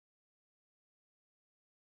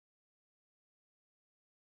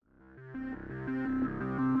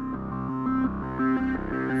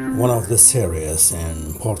One of the serious and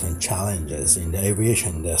important challenges in the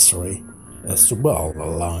aviation industry is to build a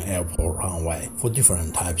long airport runway for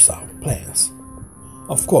different types of planes.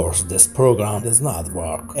 Of course, this program does not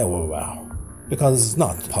work everywhere, because it's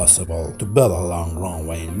not possible to build a long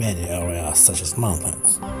runway in many areas such as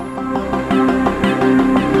mountains.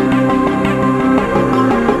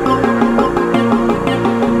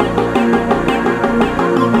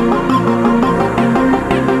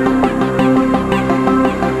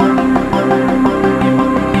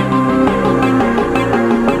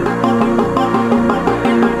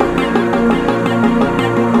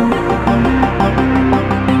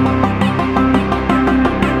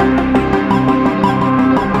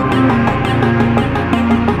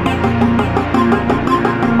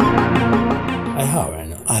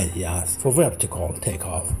 For vertical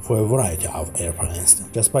takeoff for a variety of airplanes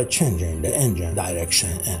just by changing the engine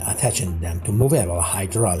direction and attaching them to movable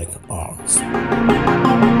hydraulic arms.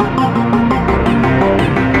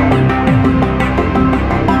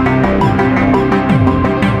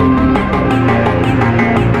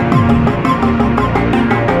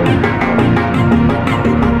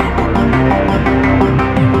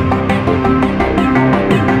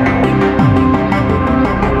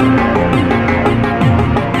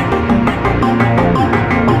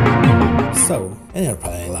 An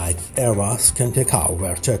airplane like Airbus can take off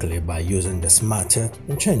vertically by using this method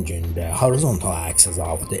and changing the horizontal axis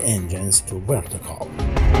of the engines to vertical.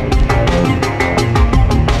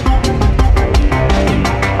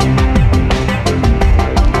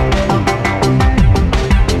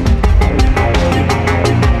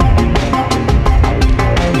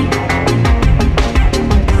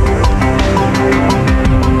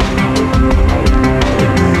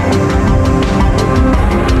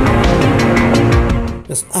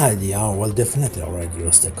 This idea will definitely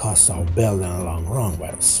reduce the cost of building long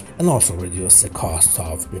runways and also reduce the cost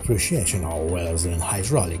of depreciation of wheels and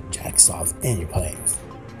hydraulic jacks of any plane.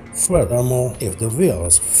 Furthermore, if the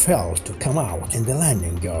wheels fail to come out and the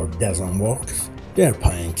landing gear doesn't work, the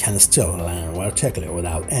airplane can still land vertically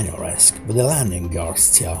without any risk, but the landing gear is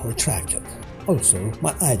still retracted. Also,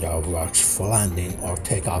 my idea works for landing or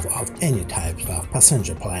takeoff of any type of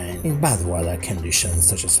passenger plane in bad weather conditions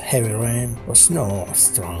such as heavy rain or snow or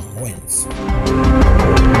strong winds.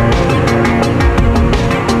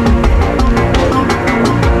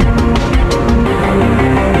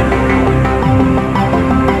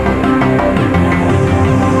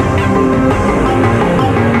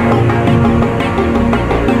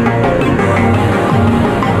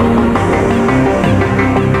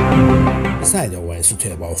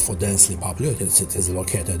 Suitable for densely populated cities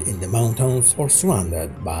located in the mountains or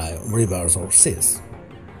surrounded by rivers or seas.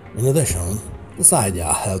 In addition, this idea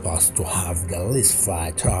helps us to have the least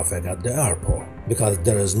flight traffic at the airport, because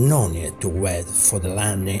there is no need to wait for the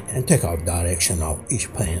landing and takeoff direction of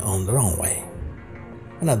each plane on the runway.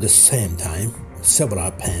 And at the same time,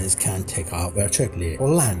 several planes can take off vertically or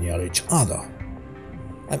land near each other.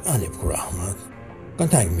 I'm Pourahmad.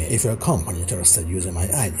 Contact me if your company is interested in using my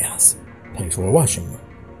ideas. Thanks for watching.